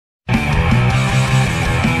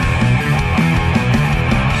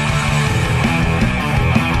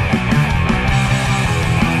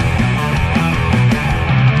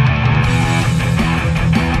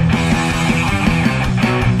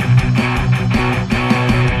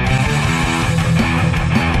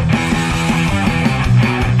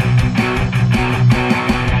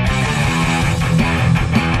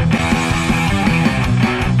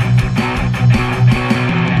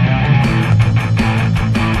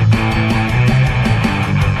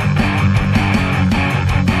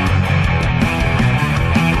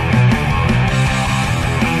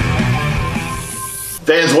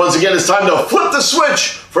Fans, once again, it's time to flip the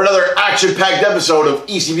switch for another action-packed episode of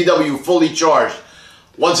ECPW Fully Charged.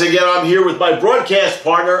 Once again, I'm here with my broadcast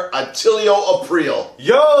partner, Attilio April.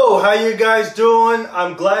 Yo, how you guys doing?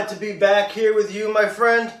 I'm glad to be back here with you, my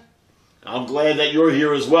friend. I'm glad that you're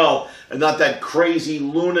here as well, and not that crazy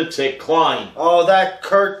lunatic Klein. Oh, that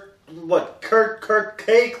Kurt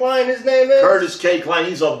K. Klein, his name is? Curtis K. Klein,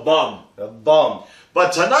 he's a bum. A bum.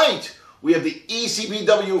 But tonight, we have the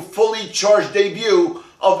ECPW Fully Charged debut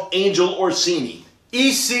of Angel Orsini.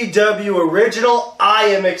 ECW original, I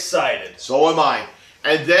am excited. So am I.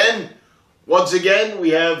 And then, once again,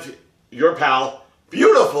 we have your pal,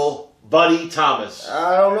 beautiful Buddy Thomas.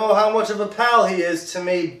 I don't know how much of a pal he is to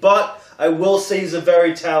me, but I will say he's a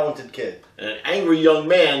very talented kid. An angry young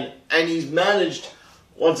man, and he's managed,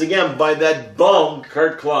 once again, by that bum,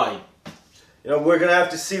 Kurt Klein. You know, we're going to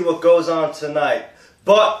have to see what goes on tonight.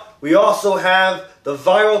 But we also have the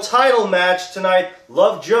viral title match tonight.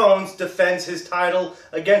 Love Jones defends his title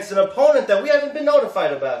against an opponent that we haven't been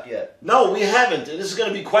notified about yet. No, we haven't. And this is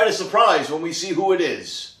going to be quite a surprise when we see who it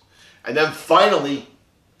is. And then finally,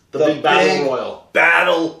 the big Battle Royal.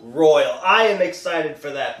 Battle Royal. I am excited for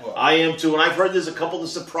that one. I am too. And I've heard there's a couple of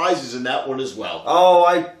surprises in that one as well. Oh,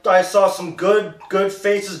 I saw some good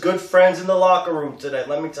faces, good friends in the locker room today,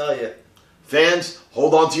 let me tell you. Fans,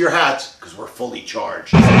 hold on to your hats, because we're fully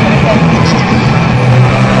charged. All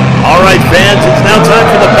right, fans, it's now time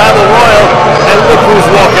for the Battle Royal, and look who's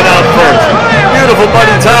walking out first. Beautiful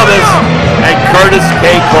Buddy Thomas and Curtis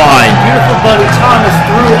K. Klein. Beautiful Buddy Thomas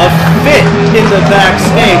threw a fit in the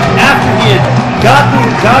backstage after he had gotten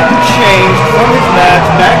changed from his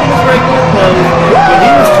match back in his regular clothes when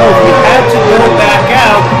he was told he had to go back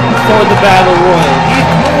out for the Battle Royal. He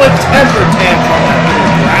threw a temper tantrum after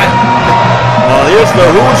the rat. Well, here's the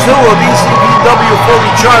who's who of ECPW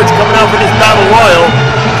Fully Charged coming out for this Battle Royal.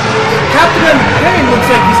 Captain Pain looks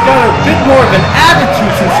like he's got a bit more of an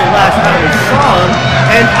attitude since the last time we saw him,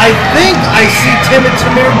 and I think I see Tim and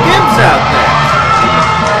Tamir Gibbs out there.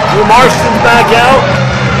 Drew Marston's back out.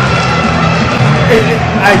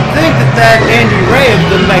 I think that Andy Ray of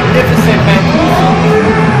the Magnificent Mancuso.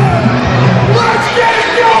 Let's get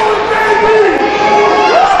it going, baby!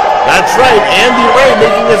 That's right, Andy Ray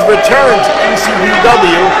making his return to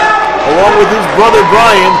ECPW, along with his brother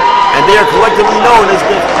Brian, and they are collectively known as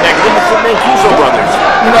the Magnificent Mancuso brothers.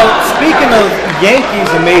 You know, speaking of Yankees'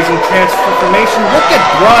 amazing transformation, look at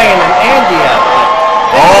Brian and Andy out there.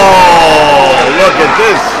 Oh, look at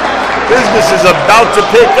this. Business is about to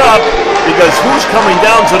pick up, because who's coming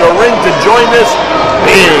down to the ring to join this?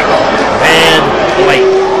 Big Van Blake.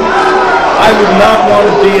 I would not want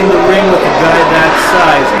to be in the ring with a guy that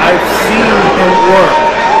size. I've seen him work,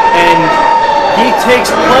 and he takes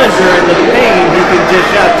pleasure in the pain he can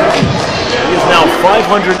dish out to me. He is now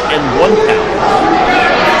 501 pounds.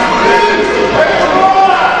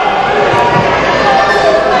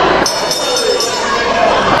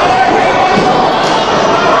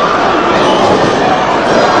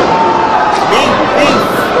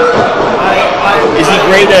 Is he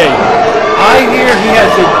grade A? I hear he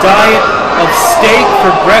has a diet of steak for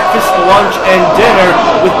breakfast, lunch, and dinner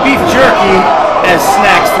with beef jerky as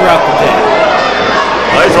snacks throughout the day.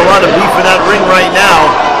 Well, there's a lot of beef in that ring right now.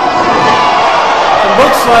 It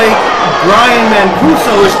looks like Brian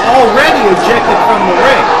Mancuso is already ejected from the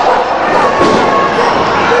ring.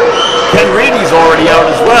 Ken Reedy's already out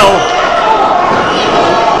as well.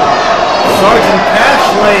 Sergeant Cash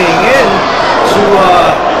laying in to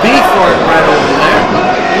beef work right over there.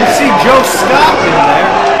 You see Joe Scott in there,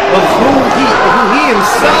 of who he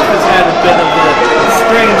himself has had a bit of a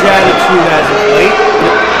strange attitude as of late.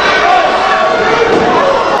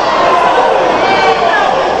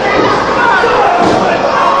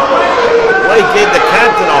 Blake gave the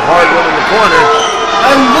captain a hard one in the corner.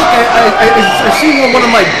 And look, I see one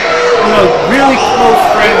of my really close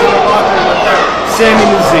friends in the locker room with there, Sammy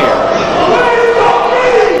Nazir.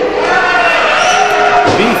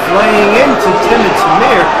 Beef laying into Tim and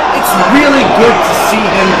Tamir. It's really good to see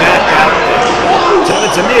him back out there. Tim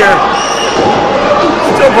and Tamir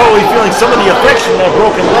still probably feeling some of the effects from that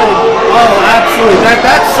broken leg. Oh, absolutely.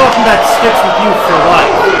 That's something that sticks with you for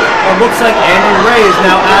life. It looks like Andy Ray is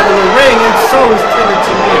now out of the ring, and so is Tim and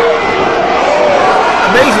Tamir.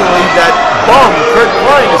 Amazingly, that bum, Kurt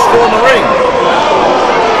Klein, is still in the ring.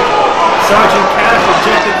 Sergeant Cash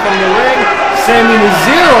ejected from the ring. Sammy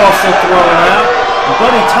Nazir also thrown out.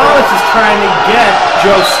 Buddy Thomas is trying to get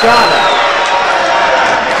Joe Scott out.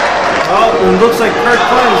 Oh, it looks like Kurt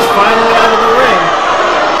Klein is finally out of the ring.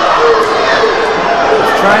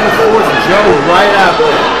 He's trying to force Joe right out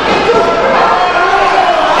there.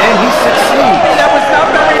 And he succeeds. That was not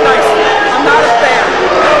very nice. I'm not a fan.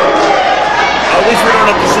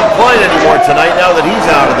 don't have to see Klein anymore tonight now that he's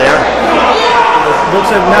out of there. Looks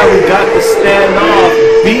like now we got the standoff.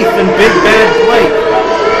 Beef and Big Bad Blake.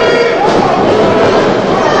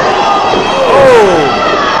 Oh!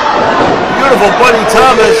 Beautiful Buddy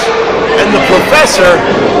Thomas and the Professor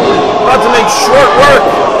about to make short work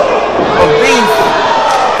of Beef.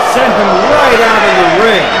 Sent him right out of the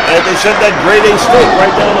ring. And they sent that grade A steak right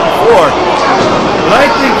down on the floor. But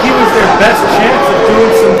I think he was their best chance of doing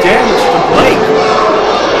some damage to Blake.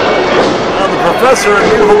 Now the Professor and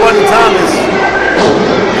beautiful Buddy Thomas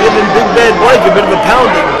giving Big Bad Blake a bit of a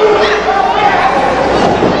pounding.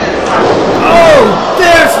 Oh,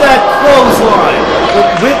 there's that clothesline.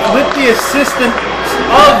 With the assistance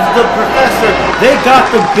of the Professor, they got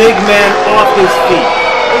the big man off his feet.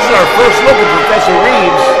 This is our first look at Professor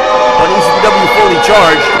Reeves on ECPW Fully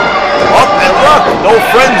Charged. Up and luck, no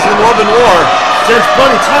friends in love and war. Since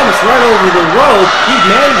Buddy Thomas right over the rope, he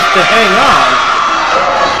managed to hang on.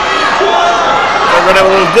 We're going to have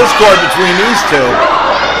a little discord between these two.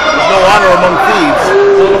 There's no honor among thieves.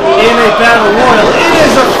 In a battle royal, it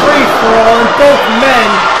is a free-for-all, and both men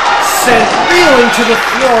sent reeling to the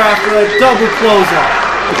floor after a double clothesline.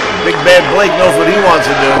 Big Bad Blake knows what he wants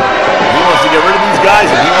to do. He wants to get rid of these guys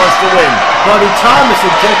and he wants to win. Buddy Thomas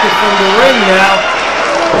ejected from the ring now.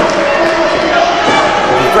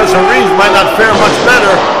 Professor Reeves might not fare much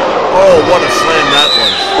better. Oh, what a slam that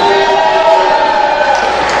was.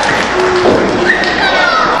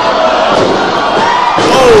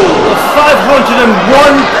 Oh, a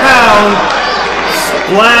 501-pound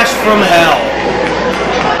splash from hell.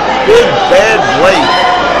 Big Bad Blake.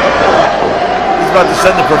 He's about to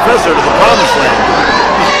send the Professor to the promised land.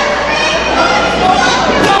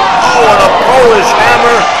 Oh, and a Polish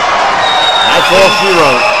hammer. That's all she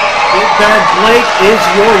wrote. Big Bad Blake is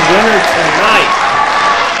your winner tonight.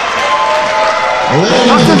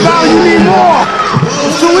 Hudson, you need more.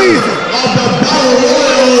 It's too easy. Of the Battle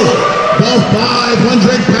Royal, the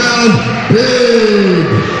 500-pound Big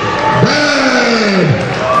Bad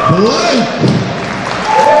Blake.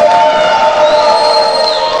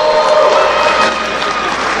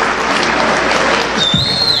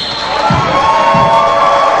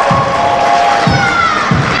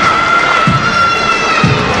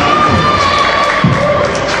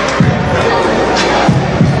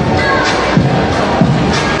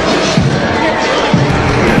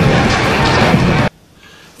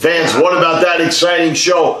 Fans, what about that exciting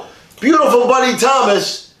show? Beautiful Buddy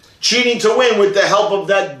Thomas cheating to win with the help of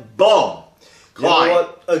that bum. Klein. You know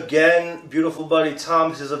what? Again, beautiful Buddy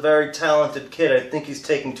Thomas is a very talented kid. I think he's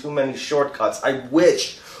taking too many shortcuts. I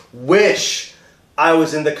wish I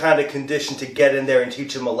was in the kind of condition to get in there and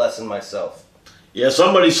teach him a lesson myself. Yeah,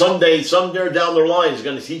 somebody someday, somewhere down the line is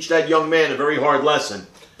going to teach that young man a very hard lesson.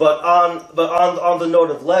 But on the note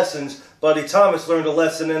of lessons, Buddy Thomas learned a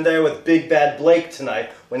lesson in there with Big Bad Blake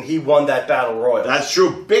tonight when he won that Battle Royal. That's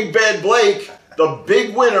true. Big Bad Blake, the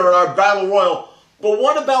big winner in our Battle Royal. But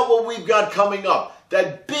what about what we've got coming up?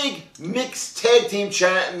 That big mixed tag team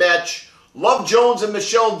match. Love Jones and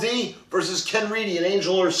Michelle D versus Ken Reedy and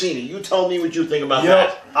Angel Orsini. You tell me what you think about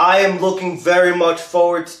that. I am looking very much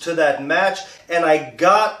forward to that match, and I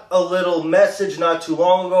got a little message not too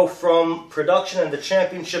long ago from production and the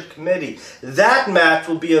championship committee. That match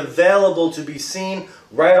will be available to be seen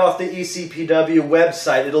right off the ECPW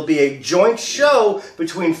website. It'll be a joint show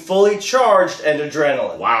between Fully Charged and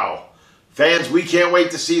Adrenaline. Wow. Fans, we can't wait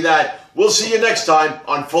to see that. We'll see you next time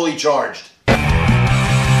on Fully Charged.